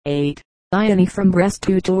8. Irony from Brest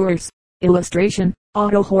to Tours. Illustration.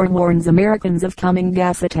 Auto horn warns Americans of coming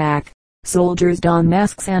gas attack. Soldiers don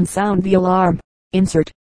masks and sound the alarm.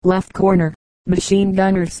 Insert. Left corner. Machine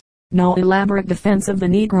gunners. No elaborate defense of the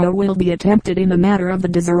Negro will be attempted in the matter of the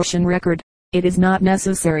desertion record. It is not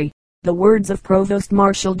necessary. The words of Provost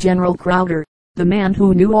Marshal General Crowder, the man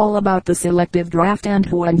who knew all about the selective draft and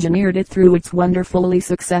who engineered it through its wonderfully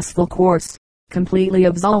successful course, completely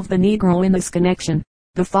absolve the Negro in this connection.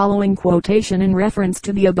 The following quotation in reference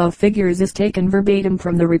to the above figures is taken verbatim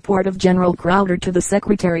from the report of General Crowder to the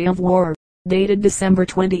Secretary of War, dated December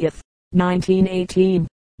 20, 1918.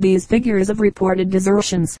 These figures of reported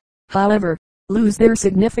desertions, however, lose their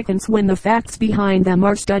significance when the facts behind them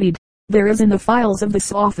are studied. There is in the files of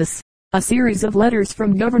this office a series of letters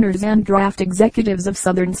from governors and draft executives of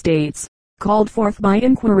southern states, called forth by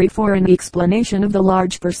inquiry for an explanation of the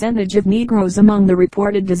large percentage of Negroes among the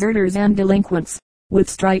reported deserters and delinquents. With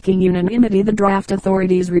striking unanimity the draft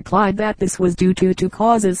authorities replied that this was due to two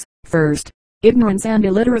causes. First, ignorance and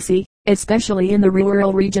illiteracy, especially in the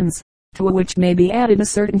rural regions, to which may be added a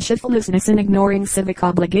certain shiftlessness in ignoring civic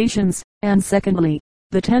obligations, and secondly,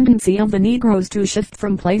 the tendency of the Negroes to shift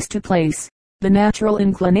from place to place. The natural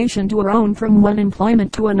inclination to roam from one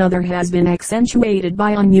employment to another has been accentuated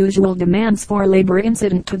by unusual demands for labor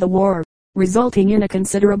incident to the war, resulting in a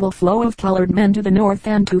considerable flow of colored men to the north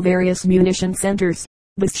and to various munition centers.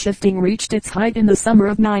 This shifting reached its height in the summer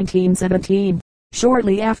of 1917,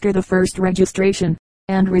 shortly after the first registration,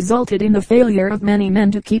 and resulted in the failure of many men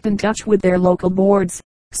to keep in touch with their local boards,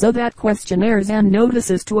 so that questionnaires and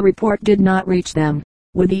notices to a report did not reach them.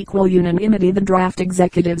 With equal unanimity the draft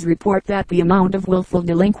executives report that the amount of willful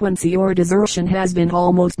delinquency or desertion has been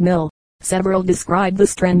almost nil. Several describe the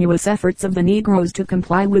strenuous efforts of the Negroes to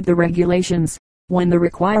comply with the regulations, when the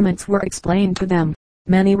requirements were explained to them.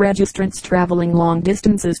 Many registrants traveling long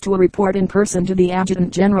distances to a report in person to the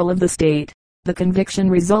Adjutant General of the state. The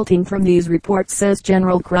conviction resulting from these reports, says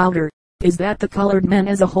General Crowder, is that the colored men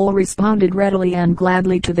as a whole responded readily and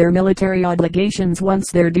gladly to their military obligations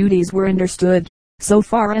once their duties were understood. So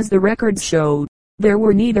far as the records showed, there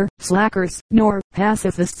were neither slackers nor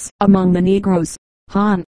pacifists among the Negroes.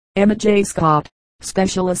 Hon. Emma J. Scott,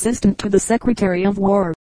 Special Assistant to the Secretary of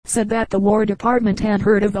War, said that the War Department had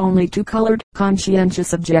heard of only two colored,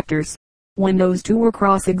 conscientious objectors. When those two were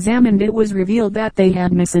cross-examined it was revealed that they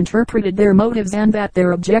had misinterpreted their motives and that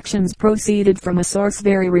their objections proceeded from a source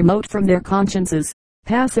very remote from their consciences.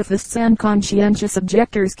 Pacifists and conscientious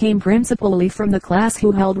objectors came principally from the class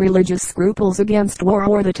who held religious scruples against war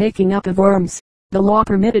or the taking up of arms. The law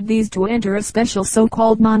permitted these to enter a special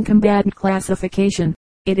so-called non-combatant classification.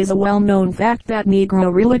 It is a well-known fact that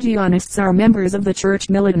Negro religionists are members of the church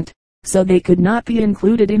militant, so they could not be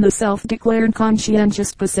included in the self-declared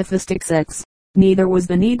conscientious pacifistic sects. Neither was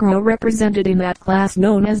the Negro represented in that class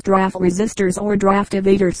known as draft resistors or draft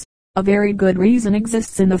evaders. A very good reason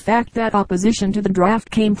exists in the fact that opposition to the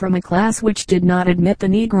draft came from a class which did not admit the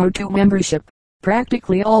Negro to membership.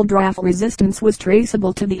 Practically all draft resistance was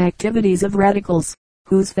traceable to the activities of radicals,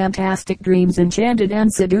 whose fantastic dreams enchanted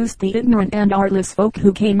and seduced the ignorant and artless folk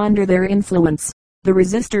who came under their influence. The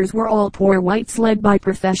resistors were all poor whites led by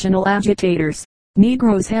professional agitators.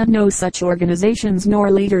 Negroes had no such organizations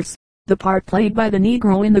nor leaders. The part played by the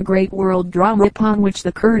Negro in the great world drama upon which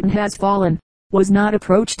the curtain has fallen, was not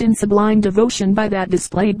approached in sublime devotion by that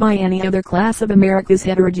displayed by any other class of America's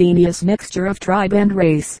heterogeneous mixture of tribe and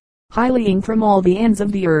race, highlying from all the ends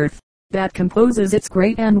of the earth, that composes its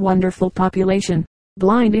great and wonderful population,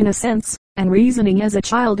 blind in a sense, and reasoning as a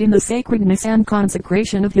child in the sacredness and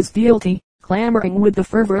consecration of his fealty, clamoring with the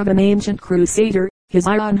fervor of an ancient crusader, his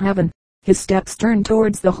eye on heaven, his steps turned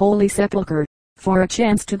towards the holy sepulchre, for a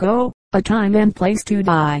chance to go, a time and place to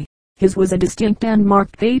die. His was a distinct and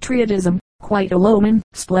marked patriotism, quite a lone,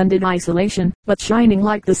 splendid isolation, but shining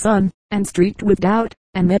like the sun, and streaked with doubt,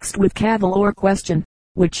 and mixed with cavil or question,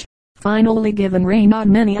 which, finally given rein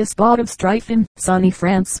on many a spot of strife in sunny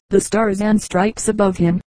France. The stars and stripes above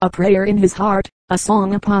him, a prayer in his heart, a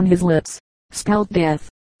song upon his lips, spelt death,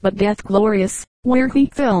 but death glorious, where he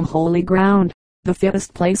fell holy ground. The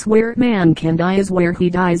fittest place where man can die is where he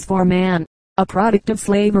dies for man. A product of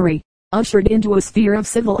slavery, ushered into a sphere of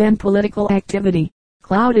civil and political activity,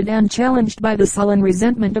 clouded and challenged by the sullen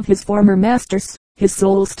resentment of his former masters, his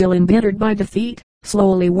soul still embittered by defeat,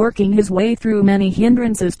 slowly working his way through many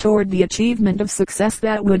hindrances toward the achievement of success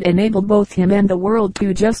that would enable both him and the world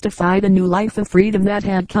to justify the new life of freedom that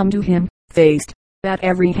had come to him, faced, at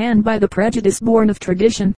every hand by the prejudice born of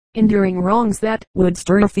tradition, enduring wrongs that would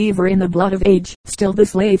stir a fever in the blood of age, still the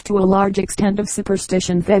slave to a large extent of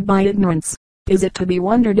superstition fed by ignorance. Is it to be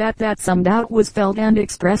wondered at that some doubt was felt and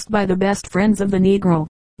expressed by the best friends of the Negro,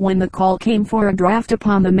 when the call came for a draft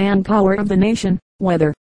upon the manpower of the nation,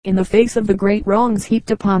 whether, in the face of the great wrongs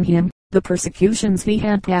heaped upon him, the persecutions he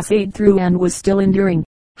had passed through and was still enduring,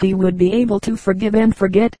 he would be able to forgive and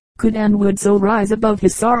forget, could and would so rise above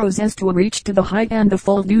his sorrows as to reach to the height and the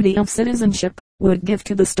full duty of citizenship, would give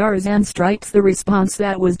to the stars and stripes the response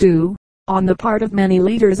that was due, on the part of many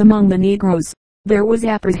leaders among the Negroes. There was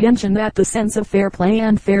apprehension that the sense of fair play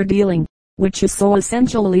and fair dealing, which is so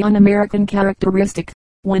essentially an American characteristic,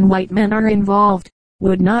 when white men are involved,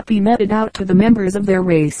 would not be meted out to the members of their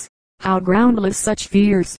race. How groundless such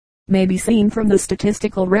fears, may be seen from the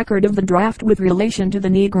statistical record of the draft with relation to the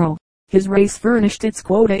Negro. His race furnished its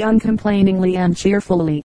quota uncomplainingly and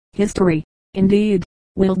cheerfully. History, indeed,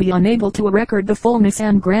 will be unable to record the fullness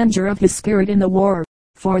and grandeur of his spirit in the war,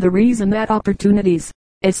 for the reason that opportunities,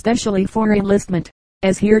 especially for enlistment,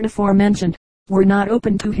 as heretofore mentioned, were not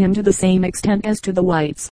open to him to the same extent as to the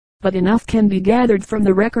whites. But enough can be gathered from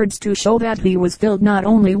the records to show that he was filled not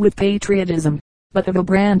only with patriotism, but of a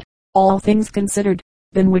brand, all things considered,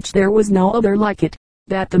 than which there was no other like it.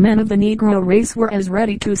 That the men of the Negro race were as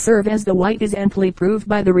ready to serve as the white is amply proved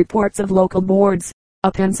by the reports of local boards.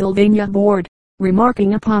 A Pennsylvania board,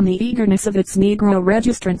 remarking upon the eagerness of its Negro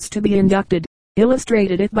registrants to be inducted,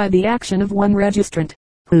 illustrated it by the action of one registrant,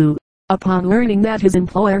 who, upon learning that his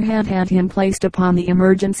employer had had him placed upon the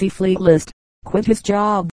emergency fleet list, quit his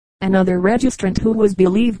job. Another registrant who was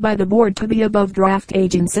believed by the board to be above draft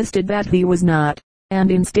age insisted that he was not,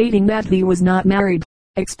 and in stating that he was not married,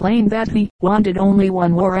 explained that he wanted only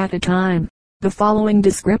one war at a time. The following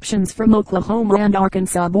descriptions from Oklahoma and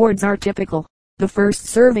Arkansas boards are typical. The first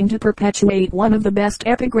serving to perpetuate one of the best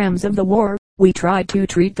epigrams of the war: we tried to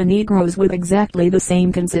treat the Negroes with exactly the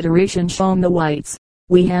same consideration shown the whites.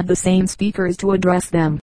 We had the same speakers to address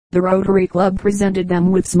them. The Rotary Club presented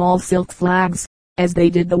them with small silk flags, as they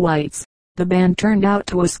did the whites. The band turned out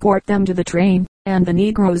to escort them to the train, and the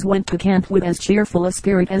Negroes went to camp with as cheerful a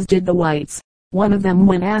spirit as did the whites. One of them,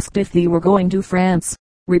 when asked if he were going to France,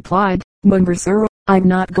 replied, "Member sir, I'm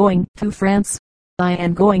not going to France. I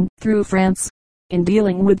am going through France." In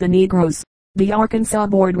dealing with the Negroes, the Arkansas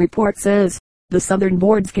Board report says, the Southern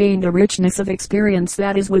boards gained a richness of experience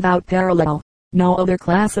that is without parallel. No other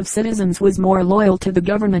class of citizens was more loyal to the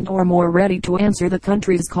government or more ready to answer the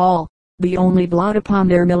country's call. The only blot upon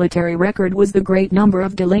their military record was the great number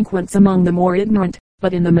of delinquents among the more ignorant,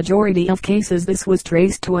 but in the majority of cases this was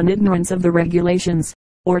traced to an ignorance of the regulations,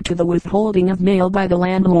 or to the withholding of mail by the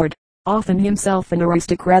landlord, often himself an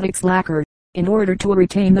aristocratic slacker, in order to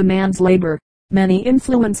retain the man's labor. Many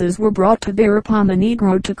influences were brought to bear upon the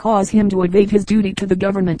Negro to cause him to evade his duty to the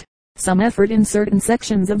government. Some effort in certain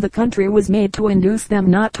sections of the country was made to induce them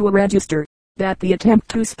not to register. That the attempt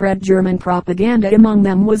to spread German propaganda among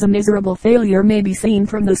them was a miserable failure may be seen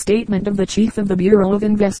from the statement of the chief of the Bureau of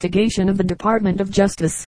Investigation of the Department of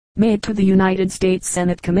Justice, made to the United States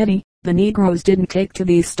Senate Committee. The Negroes didn't take to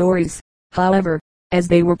these stories, however, as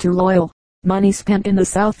they were too loyal. Money spent in the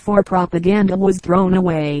South for propaganda was thrown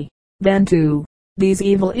away. Then too, these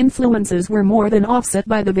evil influences were more than offset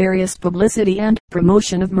by the various publicity and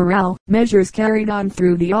promotion of morale measures carried on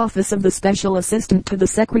through the office of the Special Assistant to the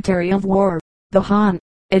Secretary of War, the Hon.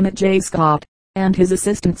 Emmett J. Scott, and his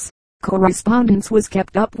assistants. Correspondence was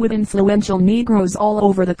kept up with influential Negroes all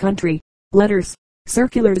over the country. Letters,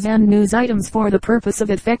 circulars and news items for the purpose of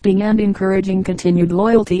effecting and encouraging continued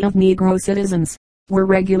loyalty of Negro citizens, were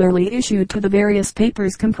regularly issued to the various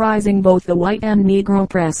papers comprising both the white and Negro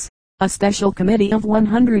press. A special committee of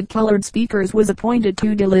 100 colored speakers was appointed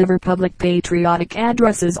to deliver public patriotic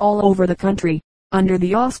addresses all over the country, under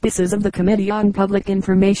the auspices of the Committee on Public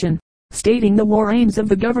Information, stating the war aims of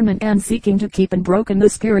the government and seeking to keep unbroken the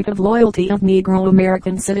spirit of loyalty of Negro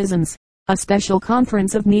American citizens. A special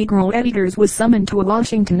conference of Negro editors was summoned to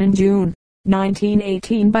Washington in June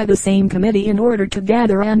 1918 by the same committee in order to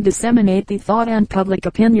gather and disseminate the thought and public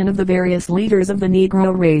opinion of the various leaders of the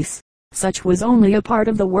Negro race. Such was only a part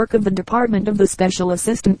of the work of the Department of the Special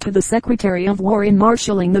Assistant to the Secretary of War in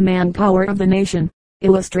marshaling the manpower of the nation.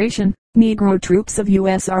 Illustration: Negro troops of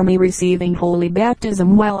U.S. Army receiving holy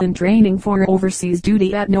baptism while in training for overseas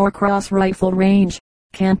duty at Norcross Rifle Range,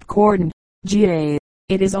 Camp Gordon, GA.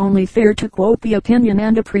 It is only fair to quote the opinion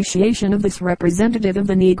and appreciation of this representative of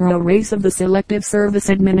the Negro race of the Selective Service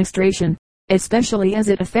Administration, especially as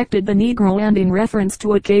it affected the Negro and in reference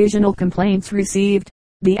to occasional complaints received.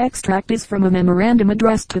 The extract is from a memorandum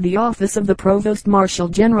addressed to the office of the Provost Marshal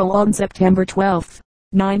General on September 12,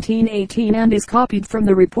 1918, and is copied from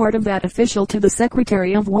the report of that official to the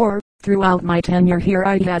Secretary of War, Throughout my tenure here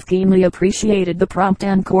I have keenly appreciated the prompt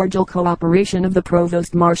and cordial cooperation of the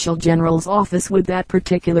Provost Marshal General's office with that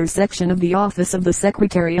particular section of the office of the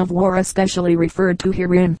Secretary of War especially referred to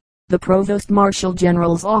herein. The Provost Marshal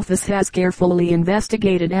General's office has carefully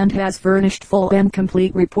investigated and has furnished full and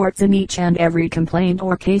complete reports in each and every complaint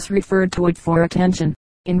or case referred to it for attention,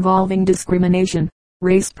 involving discrimination,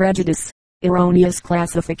 race prejudice, erroneous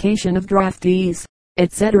classification of draftees,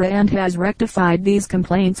 etc., and has rectified these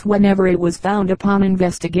complaints whenever it was found upon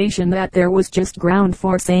investigation that there was just ground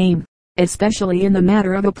for same, especially in the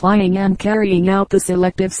matter of applying and carrying out the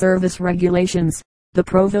selective service regulations. The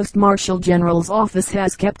Provost Marshal General's office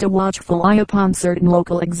has kept a watchful eye upon certain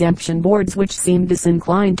local exemption boards which seem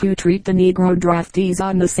disinclined to treat the Negro draftees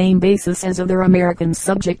on the same basis as other Americans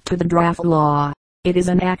subject to the draft law. It is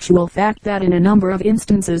an actual fact that in a number of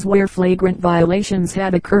instances where flagrant violations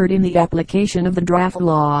had occurred in the application of the draft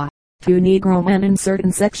law to Negro men in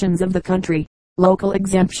certain sections of the country, local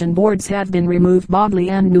exemption boards have been removed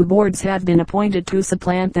bodily and new boards have been appointed to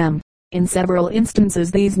supplant them. In several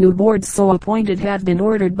instances these new boards so appointed have been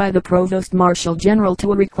ordered by the Provost Marshal General to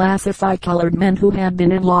reclassify colored men who had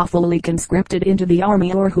been unlawfully conscripted into the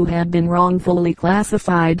army or who had been wrongfully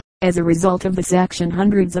classified. As a result of this action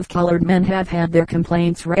hundreds of colored men have had their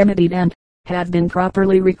complaints remedied and have been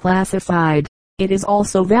properly reclassified. It is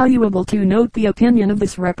also valuable to note the opinion of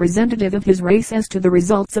this representative of his race as to the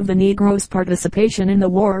results of the Negro's participation in the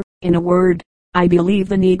war. In a word, I believe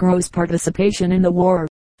the Negro's participation in the war,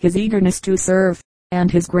 his eagerness to serve,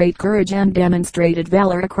 and his great courage and demonstrated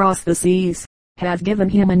valor across the seas, have given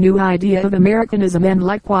him a new idea of Americanism and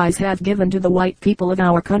likewise have given to the white people of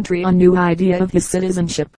our country a new idea of his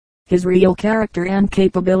citizenship, his real character and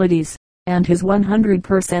capabilities, and his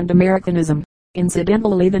 100% Americanism.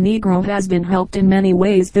 Incidentally, the Negro has been helped in many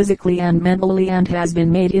ways physically and mentally and has been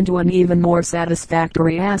made into an even more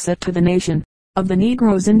satisfactory asset to the nation. Of the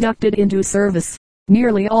Negroes inducted into service,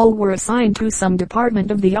 nearly all were assigned to some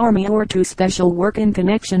department of the army or to special work in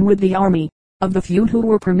connection with the army. Of the few who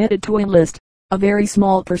were permitted to enlist, a very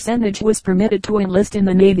small percentage was permitted to enlist in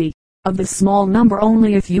the Navy. Of this small number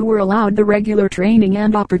only a few were allowed the regular training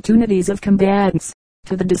and opportunities of combatants,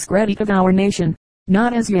 to the discredit of our nation,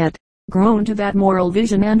 not as yet grown to that moral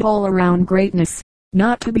vision and all-around greatness,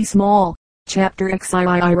 not to be small. Chapter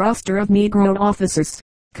XII Roster of Negro Officers.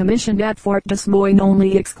 Commissioned at Fort Des Moines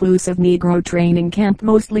only exclusive Negro training camp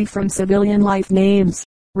mostly from civilian life names,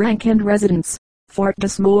 rank and residence. Fort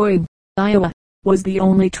Des Moines, Iowa, was the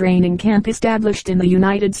only training camp established in the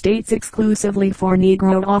United States exclusively for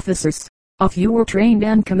Negro officers. A few were trained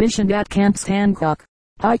and commissioned at Camps Hancock,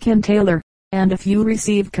 Pike and Taylor, and a few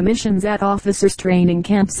received commissions at officers' training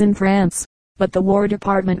camps in France. But the War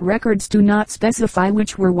Department records do not specify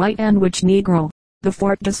which were white and which Negro. The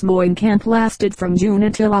Fort Des Moines camp lasted from June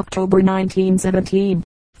until October 1917.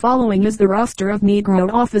 Following is the roster of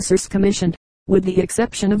Negro officers commissioned, with the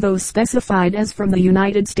exception of those specified as from the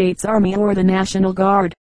United States Army or the National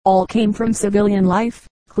Guard. All came from civilian life.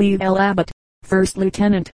 Cleve L. Abbott, 1st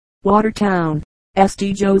Lieutenant. Watertown,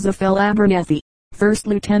 St. Joseph L. Abernethy, 1st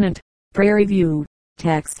Lieutenant. Prairie View,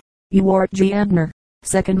 Tex. Ewart G. Ebner,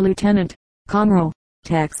 2nd Lieutenant. Conroe,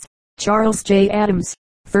 Tex. Charles J. Adams,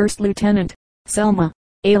 1st Lieutenant. Selma,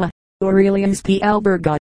 Ayla. Aurelius P.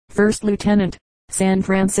 Alberga, 1st Lieutenant. San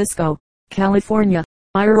Francisco, California.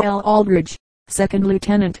 Ira L. Aldridge, 2nd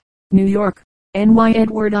Lieutenant. New York, N.Y.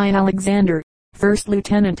 Edward I. Alexander, 1st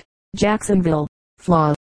Lieutenant. Jacksonville,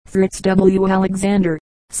 Fla. Fritz W. Alexander,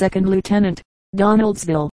 2nd Lieutenant.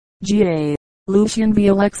 Donaldsville, Ga. Lucian V.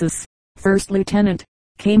 Alexis, 1st Lieutenant.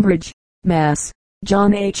 Cambridge, Mass.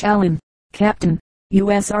 John H. Allen, Captain,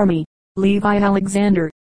 U.S. Army. Levi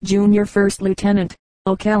Alexander, Jr. 1st Lieutenant.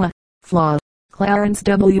 Ocala, Fla. Clarence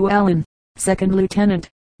W. Allen, 2nd Lieutenant.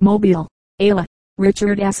 Mobile, Ayla.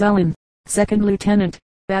 Richard S. Allen, 2nd Lieutenant.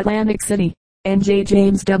 Atlantic City, N.J.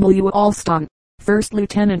 James W. Alston, 1st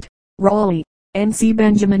Lieutenant. Raleigh, N.C.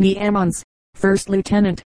 Benjamin E. Emmons, 1st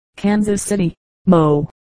Lieutenant. Kansas City, Mo.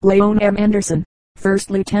 Leon M. Anderson, 1st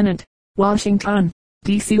Lieutenant. Washington,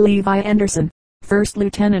 D.C. Levi Anderson, 1st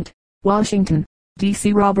Lieutenant. Washington,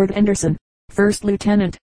 D.C. Robert Anderson, 1st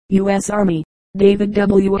Lieutenant. U.S. Army, David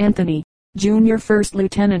W. Anthony, Jr. 1st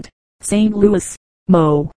Lieutenant. St. Louis,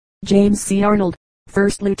 Mo. James C. Arnold,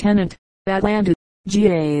 1st Lieutenant. Atlanta,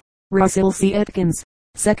 G.A. Russell C. Atkins,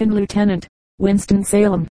 2nd Lieutenant.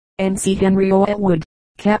 Winston-Salem, N.C. Henry O. Atwood,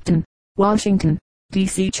 Captain. Washington,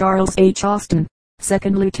 D.C. Charles H. Austin,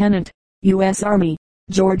 2nd Lieutenant. U.S. Army,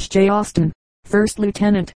 George J. Austin, 1st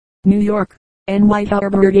Lieutenant. New York, N.Y.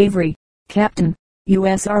 Herbert Avery, Captain.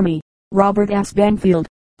 U.S. Army, Robert S. Banfield,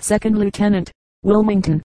 2nd Lieutenant.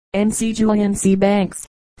 Wilmington, N.C. Julian C. Banks,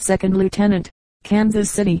 Second Lieutenant. Kansas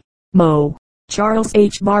City, Mo. Charles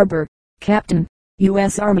H. Barber, Captain,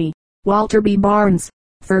 U.S. Army. Walter B. Barnes,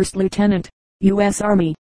 First Lieutenant, U.S.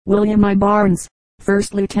 Army. William I. Barnes,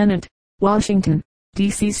 First Lieutenant. Washington,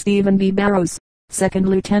 D.C. Stephen B. Barrows, Second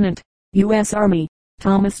Lieutenant, U.S. Army.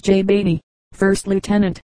 Thomas J. Beatty, First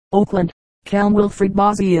Lieutenant. Oakland, Cal Wilfred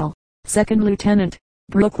Boswell, Second Lieutenant.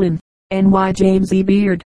 Brooklyn, N.Y. James E.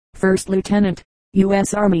 Beard, First Lieutenant,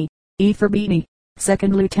 U.S. Army. E. for Beatty,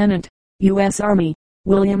 Second Lieutenant, U.S. Army.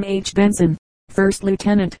 William H. Benson, First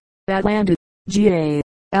Lieutenant. Atlanta, Ga.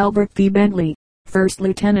 Albert P. Bentley, First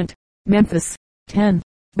Lieutenant. Memphis, 10.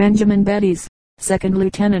 Benjamin Betties, Second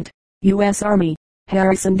Lieutenant, U.S. Army.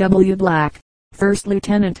 Harrison W. Black, First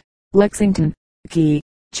Lieutenant. Lexington, Key.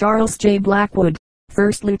 Charles J. Blackwood,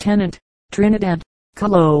 First Lieutenant. Trinidad,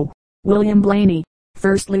 Callao. William Blaney,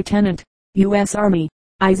 First Lieutenant, U.S. Army.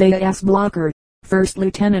 Isaiah S. Blocker, First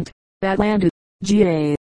Lieutenant. Atlanta,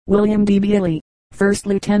 Ga. William D. Bealey, First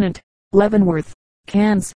Lieutenant. Leavenworth,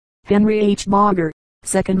 Cairns. Henry H. Bogger,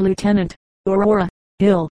 Second Lieutenant. Aurora,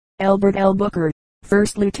 Hill. Albert L. Booker,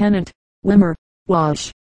 First Lieutenant. Wimmer,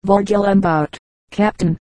 Wash. Vargel M. Bout,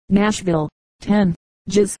 Captain. Nashville, 10.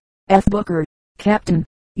 Jis. F. Booker, Captain,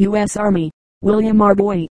 U.S. Army. William R.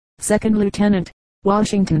 Boyd, Second Lieutenant.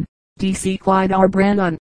 Washington, D.C. Clyde R.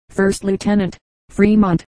 Brandon, First Lieutenant.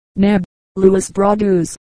 Fremont, Neb. Louis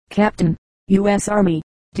Brodus, Captain, U.S. Army.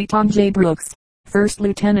 Teton J. Brooks, First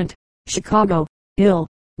Lieutenant. Chicago, Hill.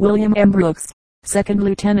 William M. Brooks, Second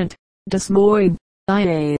Lieutenant. Des Moines,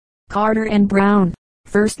 I.A. Carter N. Brown,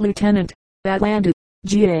 First Lieutenant. Atlanta,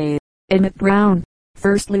 Ga. Emmett Brown,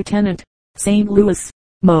 First Lieutenant. St. Louis,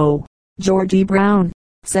 Mo. George E. Brown,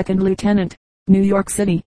 Second Lieutenant. New York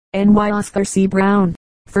City, N.Y. Oscar C. Brown,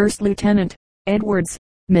 First Lieutenant. Edwards,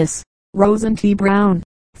 Miss. Rosen T. Brown,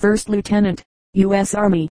 First Lieutenant. U.S.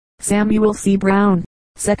 Army. Samuel C. Brown,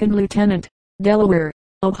 Second Lieutenant. Delaware,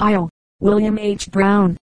 Ohio. William H.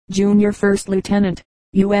 Brown, Jr. First Lieutenant.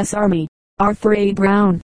 U.S. Army. Arthur A.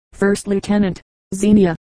 Brown, First Lieutenant.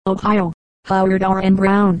 Xenia, Ohio. Howard R. M.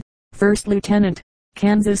 Brown, First Lieutenant.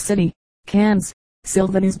 Kansas City, Kansas.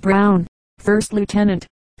 Sylvanus Brown, First Lieutenant.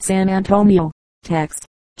 San Antonio, Tex.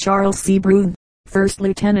 Charles C. Brune, First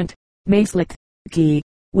Lieutenant. Maeslick, Key.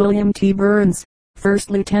 William T. Burns,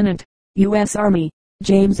 First Lieutenant. U.S. Army.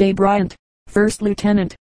 James A. Bryant, First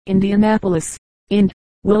Lieutenant. Indianapolis, Ind.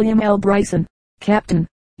 William L. Bryson, Captain,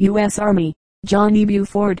 U.S. Army. John E.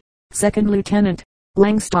 Buford, Second Lieutenant.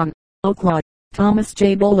 Langston, Oakland. Thomas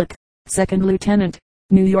J. Bullock, Second Lieutenant.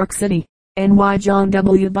 New York City, N.Y. John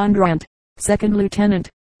W. Bondurant, Second Lieutenant.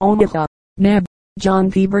 Omaha, Neb.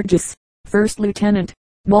 John P. Burgess, First Lieutenant.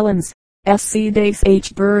 Mullins, S.C. Dace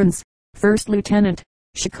H. Burns, First Lieutenant.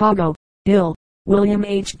 Chicago, Hill. William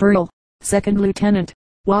H. Burl, Second Lieutenant.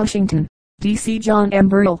 Washington, D.C. John M.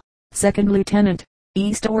 Burl, Second Lieutenant.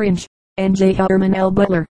 East Orange, N.J. Herman L.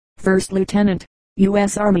 Butler, First Lieutenant.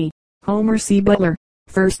 U.S. Army. Homer C. Butler,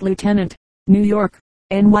 First Lieutenant. New York,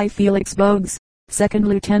 N.Y. Felix Bogues, Second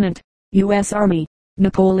Lieutenant. U.S. Army.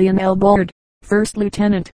 Napoleon L. Bard, First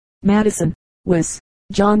Lieutenant. Madison, Wis.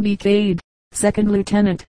 John B. Cade, Second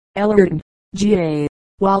Lieutenant. Ellerton, Ga.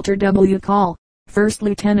 Walter W. Call, First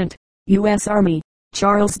Lieutenant. U.S. Army.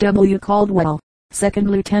 Charles W. Caldwell, Second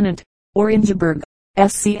Lieutenant. Orangeburg,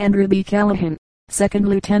 S.C. Andrew B. Callahan, Second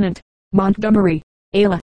Lieutenant. Montgomery,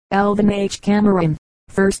 Ayla. Alvin H. Cameron,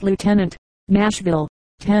 First Lieutenant. Nashville,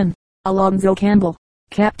 10. Alonzo Campbell,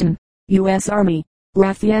 Captain, U.S. Army.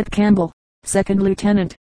 Lafayette Campbell, Second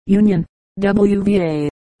Lieutenant. Union, W.V.A.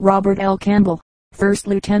 Robert L. Campbell, First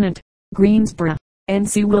Lieutenant. Greensboro,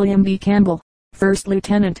 N.C. William B. Campbell, First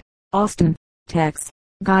Lieutenant. Austin, Tex.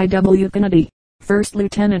 Guy W. Kennedy, First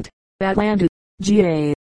Lieutenant. Atlanta,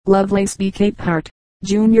 Ga. Lovelace B. Capehart,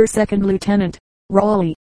 Jr. Second Lieutenant.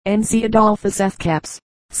 Raleigh, N.C. Adolphus F. Capps,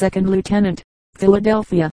 Second Lieutenant.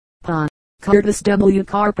 Philadelphia, Pa. Curtis W.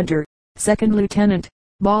 Carpenter, Second Lieutenant.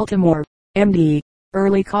 Baltimore, M.D.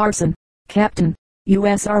 Early Carson, Captain,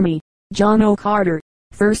 U.S. Army. John O. Carter,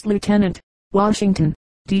 First Lieutenant. Washington,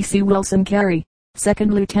 D.C. Wilson Carey,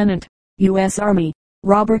 Second Lieutenant. U.S. Army.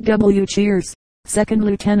 Robert W. Cheers, Second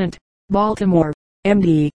Lieutenant. Baltimore,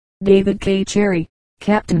 M.D. David K. Cherry,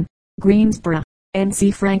 Captain, Greensboro,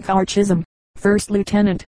 N.C. Frank R. Chisholm, First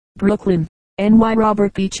Lieutenant. Brooklyn, N.Y.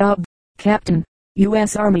 Robert P. Chubb, Captain,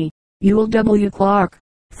 U.S. Army. Ewell W. Clark,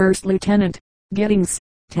 First Lieutenant. Giddings,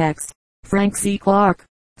 Tex. Frank C. Clark,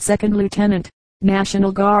 Second Lieutenant.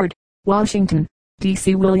 National Guard, Washington,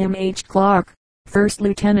 D.C. William H. Clark, First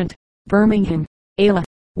Lieutenant. Birmingham, Ayla.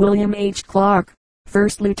 William H. Clark,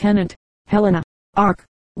 First Lieutenant. Helena, Ark.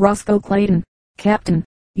 Roscoe Clayton, Captain,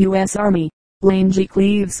 U.S. Army. Lane G.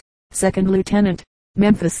 Cleaves, Second Lieutenant.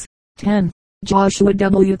 Memphis. 10. Joshua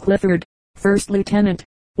W. Clifford, 1st Lieutenant.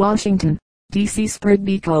 Washington, D.C.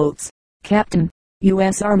 Sprigby Coates, Captain,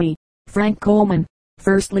 U.S. Army. Frank Coleman,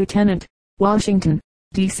 1st Lieutenant. Washington,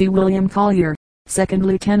 D.C. William Collier, 2nd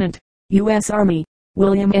Lieutenant, U.S. Army.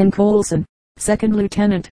 William N. Colson, 2nd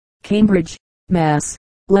Lieutenant. Cambridge, Mass.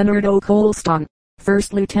 Leonard O. Colston,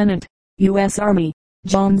 1st Lieutenant, U.S. Army.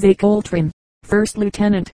 John Z. Coltrane, 1st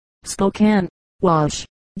Lieutenant. Spokane, Wash.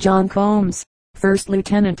 John Combs, 1st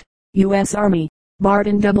Lieutenant, U.S. Army.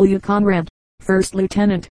 Barton W. Conrad, 1st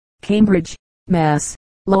Lieutenant. Cambridge, Mass.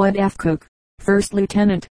 Lloyd F. Cook, 1st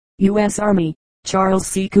Lieutenant, U.S. Army. Charles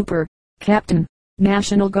C. Cooper, Captain,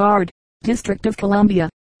 National Guard, District of Columbia.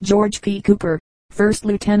 George P. Cooper, 1st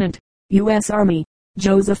Lieutenant, U.S. Army.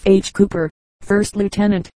 Joseph H. Cooper, 1st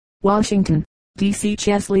Lieutenant. Washington, D.C.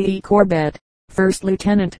 Chesley E. Corbett, 1st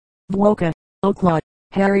Lieutenant. Boca, Oklahoma.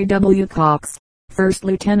 Harry W. Cox, 1st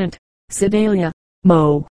Lieutenant. Sedalia,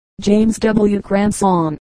 Mo. James W.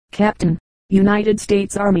 Cranson, Captain, United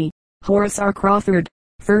States Army. Horace R. Crawford,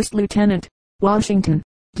 1st Lieutenant. Washington,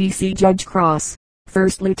 D.C. Judge Cross,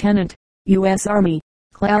 1st Lieutenant, U.S. Army.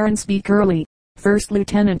 Clarence B. Curley, 1st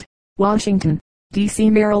Lieutenant. Washington, D.C.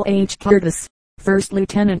 Merrill H. Curtis, 1st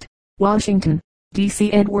Lieutenant. Washington,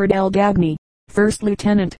 D.C. Edward L. Dabney, 1st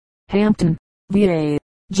Lieutenant. Hampton, VA.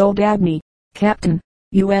 Joe Dabney, Captain,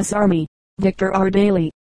 U.S. Army. Victor R.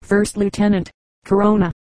 Daly, 1st Lieutenant.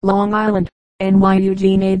 Corona, Long Island. N.Y.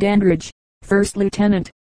 Eugene A. Dandridge, 1st Lieutenant.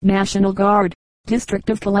 National Guard, District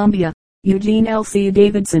of Columbia. Eugene L. C.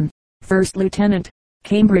 Davidson, 1st Lieutenant.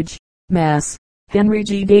 Cambridge, Mass. Henry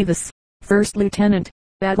G. Davis, 1st Lieutenant.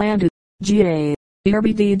 Atlanta, Ga.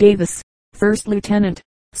 Irby D. Davis, 1st Lieutenant.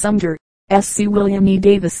 Sumter, S.C. William E.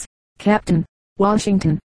 Davis, Captain,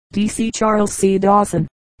 Washington, D.C. Charles C. Dawson,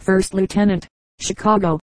 1st Lieutenant.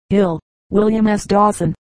 Chicago, Hill, William S.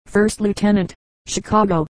 Dawson, 1st Lieutenant.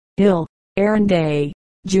 Chicago, Hill, Aaron Day,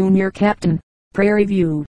 Junior Captain. Prairie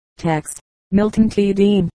View, Tex. Milton T.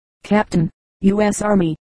 Dean, Captain, U.S.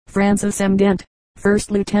 Army. Francis M. Dent,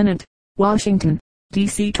 1st Lieutenant. Washington,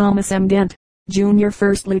 D.C. Thomas M. Dent, Jr.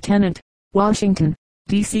 1st Lieutenant. Washington,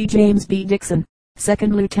 D.C. James B. Dixon,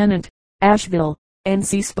 2nd Lieutenant. Asheville,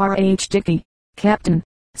 N.C. Spar H. Dickey, Captain.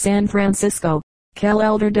 San Francisco, Cal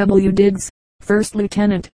Elder W. Diggs, 1st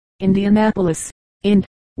Lieutenant. Indianapolis, Ind.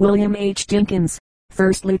 William H. Jenkins,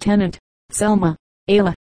 1st Lieutenant. Selma,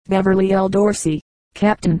 Ayla. Beverly L. Dorsey,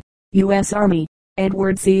 Captain, U.S. Army.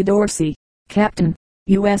 Edward C. Dorsey, Captain,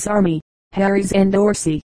 U.S. Army. Harries N.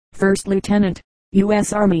 Dorsey, 1st Lieutenant,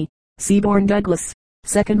 U.S. Army. Seaborn Douglas,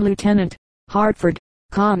 2nd Lieutenant. Hartford,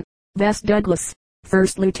 Con. Vest Douglas,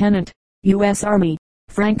 1st Lieutenant, U.S. Army.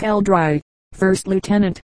 Frank L. Dry, 1st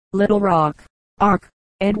Lieutenant. Little Rock, Ark.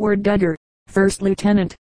 Edward Duggar, 1st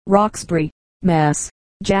Lieutenant. Roxbury, Mass.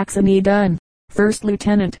 Jackson E. Dunn, 1st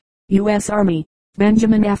Lieutenant, U.S. Army.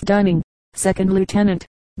 Benjamin F. Dunning, 2nd Lieutenant.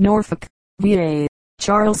 Norfolk, VA.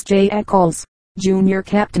 Charles J. Eccles, Jr.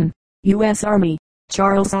 Captain, U.S. Army.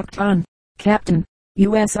 Charles Acton, Captain,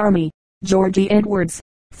 U.S. Army. George E. Edwards,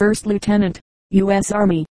 1st Lieutenant, U.S.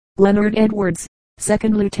 Army. Leonard Edwards,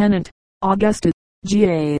 2nd Lieutenant. Augusta,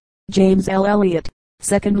 Ga. James L. Elliott,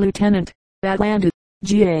 2nd Lieutenant. Atlanta,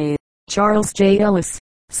 Ga. Charles J. Ellis,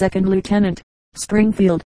 2nd Lieutenant.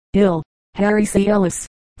 Springfield, Hill. Harry C. Ellis,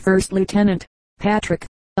 1st Lieutenant. Patrick,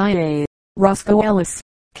 I.A. Roscoe Ellis,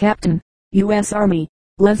 Captain, U.S. Army.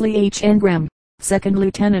 Leslie H. Engram, 2nd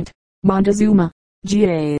Lieutenant. Montezuma,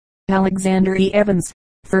 Ga. Alexander E. Evans,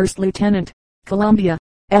 1st Lieutenant. Columbia,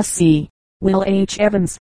 S.C. Will H.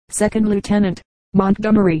 Evans, 2nd Lieutenant.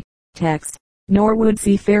 Montgomery, Tex. Norwood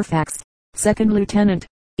C. Fairfax, 2nd Lieutenant.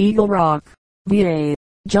 Eagle Rock, VA.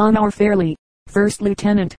 John R. Fairley, 1st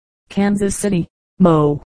Lieutenant. Kansas City,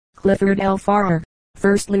 Mo. Clifford L. Farrer,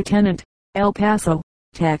 1st Lieutenant. El Paso,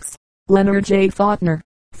 Tex. Leonard J. Faulkner,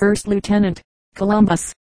 1st Lieutenant.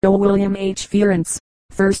 Columbus, O. William H. Fearance,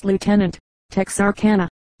 1st Lieutenant. Texarkana,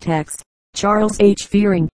 Tex. Charles H.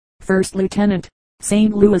 Fearing, 1st Lieutenant.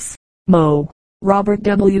 St. Louis, Mo. Robert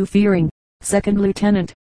W. Fearing, 2nd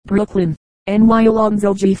Lieutenant. Brooklyn, N.Y.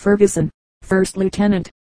 Alonzo G. Ferguson, 1st Lieutenant.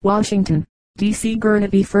 Washington, D.C.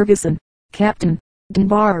 Gurnett B. Ferguson, Captain.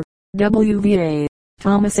 Dunbar, W.V.A.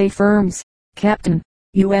 Thomas A. Firms, Captain,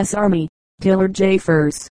 U.S. Army. Dillard J.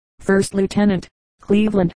 Furs, 1st Lieutenant.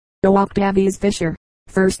 Cleveland, O. Octavius Fisher,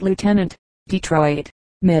 1st Lieutenant. Detroit,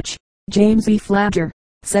 Mitch. James E. Flagger,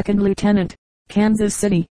 2nd Lieutenant. Kansas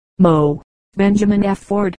City, Mo. Benjamin F.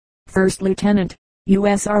 Ford, 1st Lieutenant.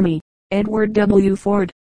 U.S. Army. Edward W.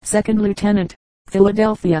 Ford, 2nd Lieutenant.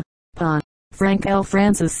 Philadelphia, Pa. Frank L.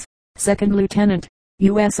 Francis, 2nd Lieutenant.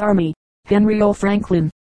 U.S. Army. Henry O. Franklin,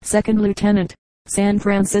 2nd Lieutenant. San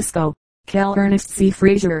Francisco, Cal Ernest C.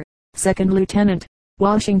 Frazier, 2nd Lieutenant.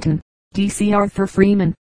 Washington, D.C. Arthur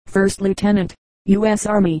Freeman, 1st Lieutenant, U.S.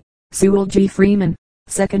 Army. Sewell G. Freeman,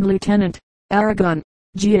 2nd Lieutenant. Aragon,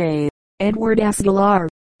 G.A. Edward S. Galar,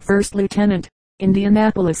 1st Lieutenant.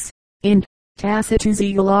 Indianapolis, Ind. Tacitus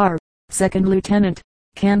E. Galar, 2nd Lieutenant.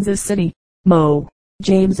 Kansas City, Mo.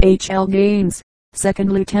 James H. L. Gaines, 2nd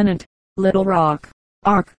Lieutenant. Little Rock,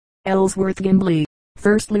 Ark. Ellsworth Gimbley,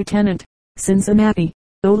 1st Lieutenant. Cincinnati,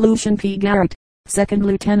 O. Lucian P. Garrett, 2nd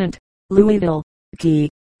Lieutenant. Louisville, Key.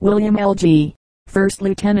 William L. G., 1st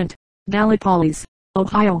Lieutenant. Gallipolis,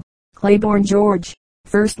 Ohio. Claiborne George,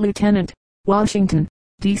 1st Lieutenant. Washington,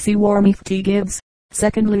 D.C. Warmoth T. Gibbs,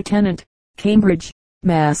 2nd Lieutenant. Cambridge,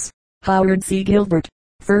 Mass. Howard C. Gilbert,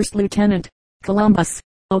 1st Lieutenant. Columbus,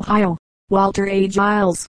 Ohio. Walter A.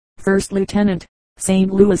 Giles, 1st Lieutenant.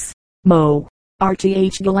 St. Louis, Mo. Archie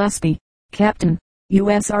H. Gillespie, Captain.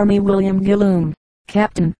 U.S. Army. William Gilloon,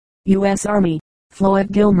 Captain. U.S. Army.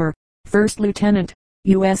 Floyd Gilmer, 1st Lieutenant.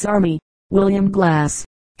 U.S. Army. William Glass,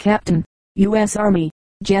 Captain. U.S. Army.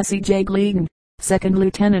 Jesse J. Gleason, 2nd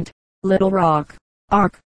Lieutenant. Little Rock,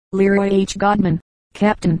 Ark. Leroy H. Godman,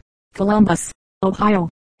 Captain. Columbus, Ohio.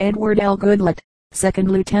 Edward L. Goodlett, 2nd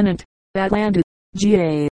Lieutenant. Atlanta,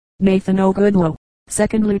 G.A. Nathan O. Goodloe,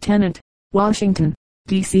 2nd Lieutenant. Washington,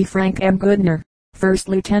 D.C. Frank M. Goodner, 1st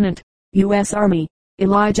Lieutenant. U.S. Army.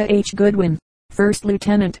 Elijah H. Goodwin, 1st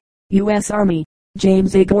Lieutenant. U.S. Army.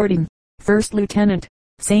 James A. Gordon, 1st Lieutenant.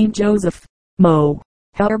 St. Joseph, Mo.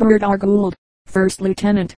 Herbert R. Gould, 1st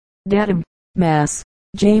Lieutenant. Dedham, Mass.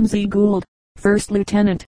 James E. Gould, 1st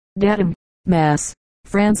Lieutenant. Dedham, Mass.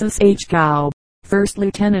 Francis H. Cobb, 1st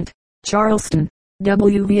Lieutenant. Charleston,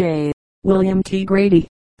 W.V.A. William T. Grady,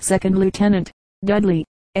 2nd Lieutenant. Dudley,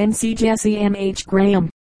 N.C. Jesse M. H. Graham,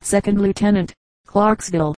 2nd Lieutenant.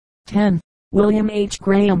 Clarksville, 10. William H.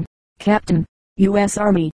 Graham, Captain. U.S.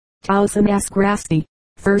 Army. Towson S. Grasty,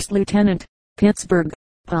 1st Lieutenant. Pittsburgh,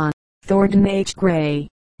 Pa. Thornton H. Gray,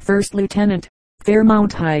 1st Lieutenant.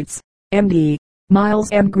 Fairmount Heights, M.D.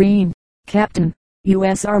 Miles M. Green, Captain.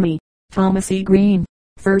 U.S. Army. Thomas E. Green,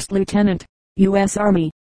 1st Lieutenant. U.S.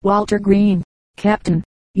 Army. Walter Green, Captain.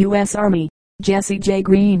 U.S. Army. Jesse J.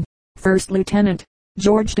 Green, 1st Lieutenant.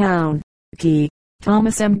 Georgetown, Key.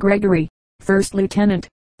 Thomas M. Gregory, 1st Lieutenant.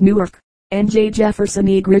 Newark, N.J. Jefferson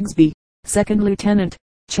E. Grigsby, 2nd Lieutenant.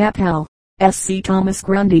 Chapel, S.C. Thomas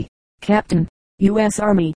Grundy, Captain. U.S.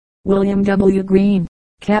 Army. William W. Green,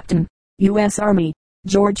 Captain. U.S. Army.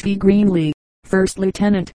 George P. Greenlee, 1st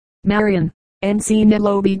Lieutenant. Marion, N.C.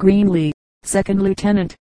 Nello B. Greenlee, 2nd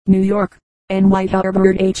Lieutenant. New York, N.Y.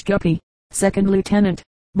 Herbert H. Guppy, 2nd Lieutenant.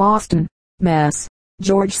 Boston, Mass.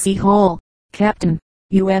 George C. Hall, Captain.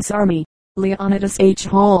 U.S. Army. Leonidas H.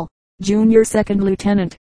 Hall, Jr. 2nd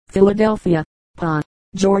Lieutenant. Philadelphia, Pa.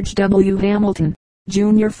 George W. Hamilton,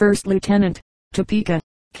 Jr. 1st Lieutenant. Topeka,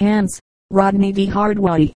 Kansas. Rodney D.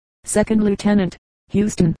 Hardway, 2nd Lieutenant.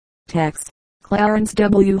 Houston, Tex. Clarence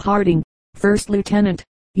W. Harding, 1st Lieutenant.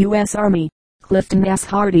 U.S. Army. Clifton S.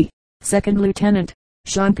 Hardy, 2nd Lieutenant.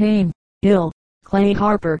 Champaign, Hill. Clay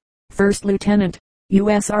Harper, 1st Lieutenant.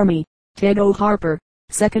 U.S. Army. Ted O. Harper,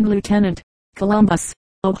 2nd Lieutenant. Columbus,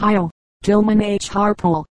 Ohio. Tillman H.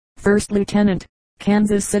 Harpole, 1st Lieutenant.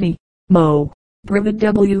 Kansas City, Mo. Brevet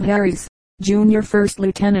W. Harris, Jr. 1st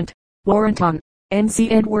Lieutenant. Warrenton, N.C.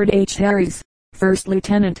 Edward H. Harris, 1st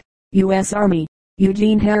Lieutenant. U.S. Army.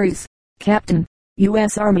 Eugene Harris, Captain.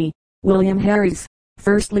 U.S. Army. William Harris,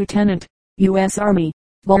 1st Lieutenant. U.S. Army.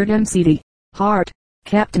 Borden C.D. Hart,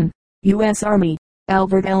 Captain. U.S. Army.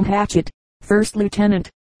 Albert L. Hatchett, 1st Lieutenant.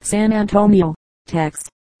 San Antonio, Tex.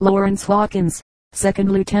 Lawrence Hawkins, 2nd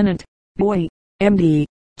Lieutenant. Boy, M.D.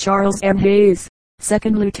 Charles M. Hayes,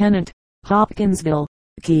 2nd Lieutenant. Hopkinsville,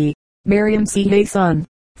 Key. Marion C. Hayson,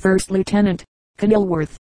 1st Lieutenant.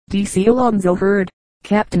 Kenilworth, D.C. Alonzo Hurd,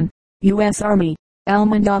 Captain. U.S. Army.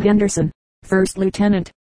 Almond A. Henderson, 1st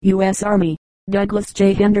Lieutenant. U.S. Army. Douglas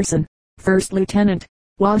J. Henderson, 1st Lieutenant.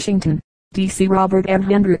 Washington, D.C. Robert M.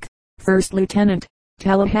 Hendrick, 1st Lieutenant.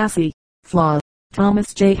 Tallahassee, Fla.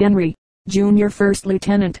 Thomas J. Henry, Jr. 1st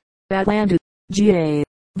Lieutenant. Atlanta, G.A.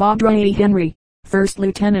 Vaudreuil A. Henry, 1st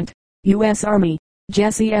Lieutenant. U.S. Army.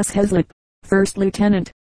 Jesse S. Heslip, 1st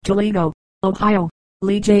Lieutenant. Toledo, Ohio.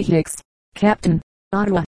 Lee J. Hicks, Captain.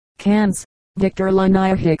 Ottawa, Kansas. Victor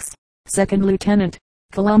Lanier Hicks, 2nd Lieutenant.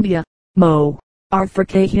 Columbia, Mo. Arthur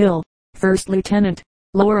K. Hill, 1st Lieutenant.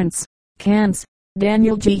 Lawrence, Kansas.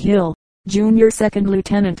 Daniel G. Hill, Jr. 2nd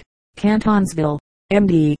Lieutenant. Cantonsville,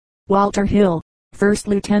 M.D. Walter Hill, 1st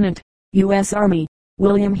Lieutenant. U.S. Army.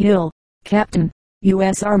 William Hill, Captain.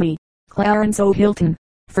 U.S. Army. Clarence O. Hilton,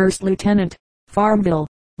 1st Lieutenant. Farmville,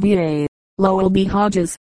 Va. Lowell B.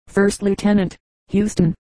 Hodges, 1st Lieutenant.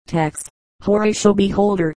 Houston, Tex. Horatio B.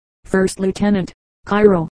 Holder, First Lieutenant,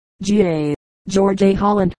 Cairo, GA. George A.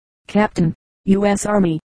 Holland, Captain, U.S.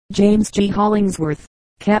 Army. James G. Hollingsworth,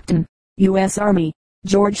 Captain, U.S. Army.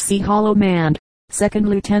 George C. Hollowmand, Second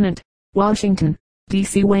Lieutenant, Washington,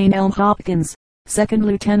 D.C. Wayne Elm Hopkins, Second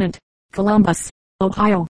Lieutenant, Columbus,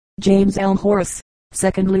 Ohio. James Elm Horace,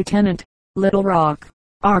 Second Lieutenant, Little Rock,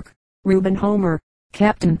 Ark. Reuben Homer,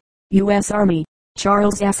 Captain, U.S. Army.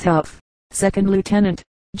 Charles S. Huff, Second Lieutenant,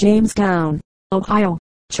 Jamestown, Ohio.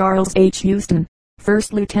 Charles H. Houston,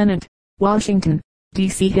 First Lieutenant, Washington,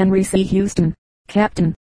 D.C. Henry C. Houston,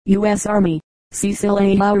 Captain, U.S. Army. Cecil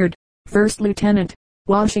A. Howard, First Lieutenant,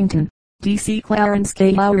 Washington, D.C. Clarence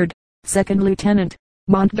K. Howard, Second Lieutenant,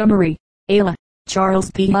 Montgomery, Ala. Charles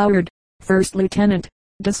P. Howard, First Lieutenant,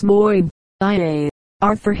 Des Moines, IA.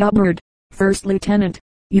 Arthur Hubbard, First Lieutenant,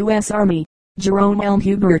 U.S. Army. Jerome Elm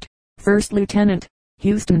Hubert, First Lieutenant,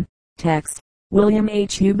 Houston, Tex. William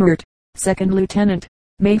H. Hubert, Second Lieutenant,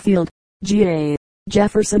 Mayfield, GA.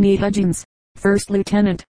 Jefferson E. Hudgens, First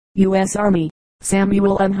Lieutenant, U.S. Army.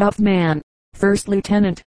 Samuel M. Huffman, First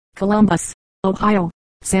Lieutenant, Columbus, Ohio.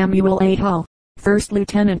 Samuel A. Hull, First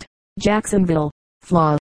Lieutenant, Jacksonville,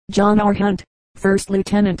 Fla. John R. Hunt, First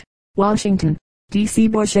Lieutenant, Washington, D.C.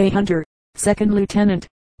 Bush A. Hunter, Second Lieutenant,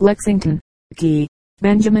 Lexington, Key.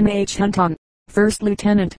 Benjamin H. Hunton, First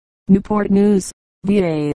Lieutenant, Newport News,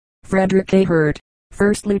 VA. Frederick A. Hurt,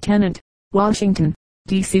 First Lieutenant, Washington,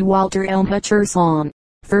 D.C. Walter Elm Hutcherson,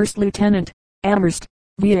 First Lieutenant, Amherst,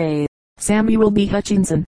 VA. Samuel B.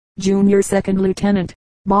 Hutchinson, Jr. Second Lieutenant,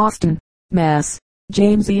 Boston, Mass.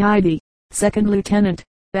 James E. Ivy, Second Lieutenant,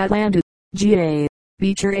 Atlanta, GA.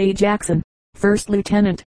 Beecher A. Jackson, First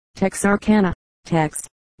Lieutenant, Texarkana, Tex.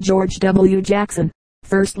 George W. Jackson,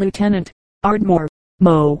 First Lieutenant, Ardmore,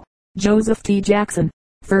 Mo. Joseph T. Jackson,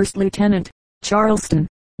 First Lieutenant, Charleston,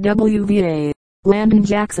 WVA. Landon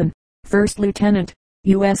Jackson, First Lieutenant,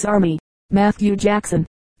 U.S. Army. Matthew Jackson,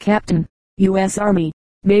 Captain, U.S. Army.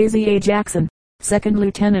 Maisie A. Jackson, Second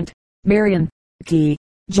Lieutenant, Marion, Key.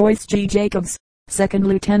 Joyce G. Jacobs, Second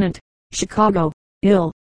Lieutenant, Chicago,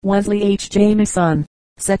 Ill. Wesley H. Jameson,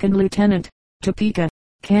 Second Lieutenant, Topeka,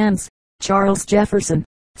 Kansas. Charles Jefferson,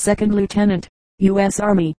 Second Lieutenant, U.S.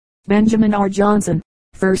 Army. Benjamin R. Johnson,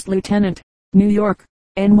 First Lieutenant, New York.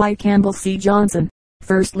 N. Y. Campbell C. Johnson,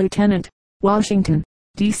 First Lieutenant, Washington,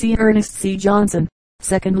 D.C. Ernest C. Johnson,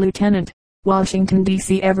 Second Lieutenant, Washington,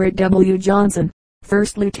 D.C. Everett W. Johnson,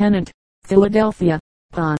 First Lieutenant, Philadelphia,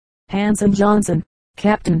 Pa. Hanson Johnson,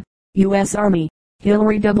 Captain, U.S. Army.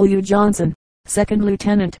 Hillary W. Johnson, Second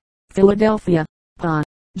Lieutenant, Philadelphia, Pa.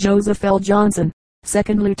 Joseph L. Johnson,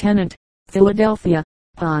 Second Lieutenant, Philadelphia,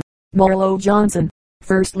 Pa. Marlow Johnson,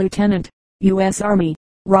 First Lieutenant, U.S. Army.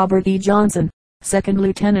 Robert E. Johnson, Second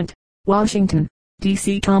Lieutenant, Washington,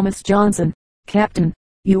 D.C. Thomas Johnson, Captain,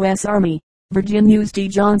 U.S. Army. Virginius D.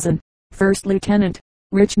 Johnson, First Lieutenant,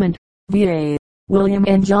 Richmond, VA. William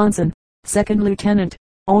N. Johnson, Second Lieutenant,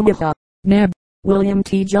 Omaha, Neb. William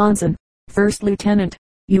T. Johnson, First Lieutenant,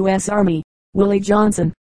 U.S. Army. Willie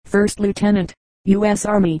Johnson, First Lieutenant, U.S.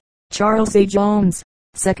 Army. Charles A. Jones,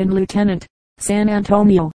 Second Lieutenant, San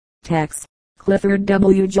Antonio, Tex. Clifford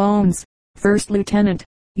W. Jones, First Lieutenant,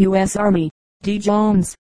 U.S. Army. D.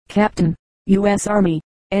 Jones, Captain, U.S. Army.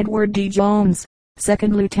 Edward D. Jones,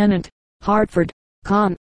 Second Lieutenant, Hartford,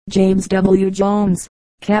 Con. James W. Jones,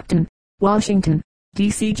 Captain, Washington,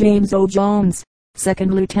 D.C. James O. Jones,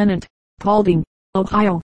 Second Lieutenant, Paulding,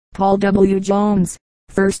 Ohio. Paul W. Jones,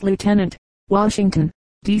 First Lieutenant, Washington,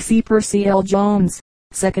 D.C. Percy L. Jones,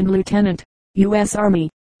 Second Lieutenant, U.S. Army.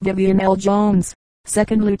 Vivian L. Jones,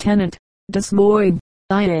 Second Lieutenant, Des Moines,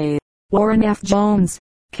 IA. Warren F. Jones,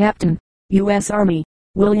 Captain, U.S. Army.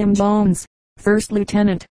 William Jones, First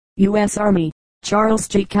Lieutenant, U.S. Army. Charles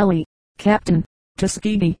J. Kelly, Captain,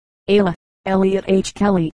 Tuskegee, Ala. Elliot H.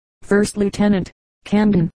 Kelly, First Lieutenant,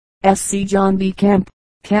 Camden. S.C. John B. Kemp,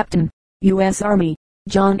 Captain, U.S. Army.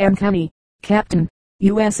 John M. Kenny, Captain,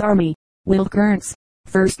 U.S. Army. Will Kearns,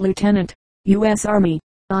 First Lieutenant, U.S. Army.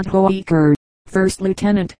 Otto E. Kerr, First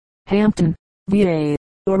Lieutenant, Hampton, VA.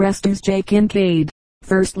 Orestes J. Kincaid,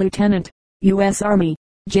 First Lieutenant, U.S. Army.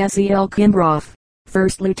 Jesse L. Kimbrough,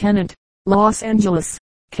 First Lieutenant, Los Angeles.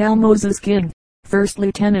 Cal Moses King, First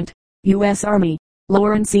Lieutenant, U.S. Army.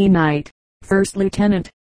 Lawrence E. Knight, First Lieutenant,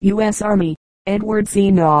 U.S. Army. Edward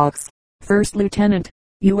C. Knox, First Lieutenant,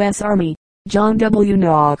 U.S. Army. John W.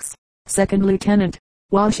 Knox, Second Lieutenant,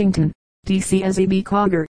 Washington, D.C. Ezzie B.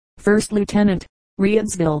 Cogger, First Lieutenant,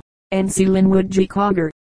 Reidsville. N.C. Linwood G. Cogger,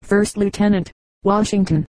 First Lieutenant,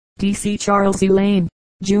 Washington, D.C. Charles E. Lane,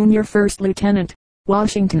 Jr. First Lieutenant,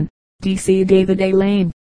 Washington, D.C. David A.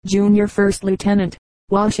 Lane, Jr. First Lieutenant,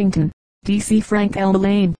 Washington, D.C. Frank L.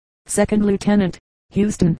 Lane, Second Lieutenant.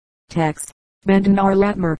 Houston, Tex. Benton R.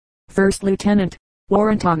 Latmer, First Lieutenant.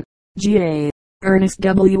 Warrenton, Ga. Ernest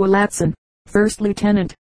W. Latson, First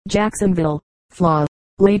Lieutenant. Jacksonville, Flaw.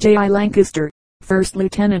 Leigh J. I. Lancaster, First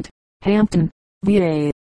Lieutenant. Hampton,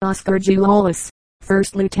 Va. Oscar G. Lawless,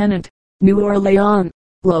 First Lieutenant. New Orleans,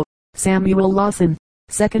 Lo. Samuel Lawson,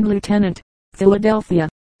 Second Lieutenant. Philadelphia,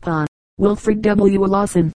 Pa. Wilfred W.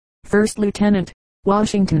 Lawson, First Lieutenant.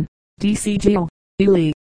 Washington, D.C. Geo.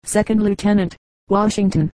 Lee, Second Lieutenant.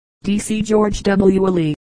 Washington, D.C. George W.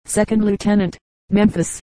 Lee, Second Lieutenant.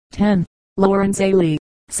 Memphis, 10. Lawrence A. Lee,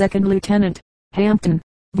 Second Lieutenant. Hampton,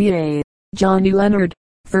 Va. John E. Leonard,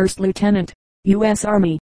 First Lieutenant. U.S.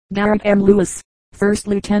 Army, Garrett M. Lewis, First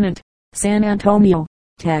Lieutenant. San Antonio,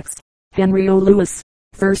 Tex. Henry O. Lewis,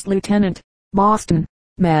 First Lieutenant. Boston,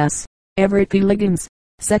 Mass. Everett P. Liggins,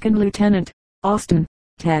 Second Lieutenant. Austin,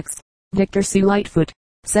 Tex. Victor C. Lightfoot,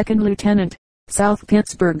 Second Lieutenant. South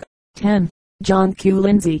Pittsburgh, 10. John Q.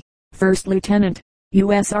 Lindsay, First Lieutenant.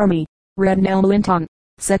 U.S. Army, Rednell Linton,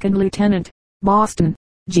 Second Lieutenant. Boston,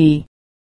 G.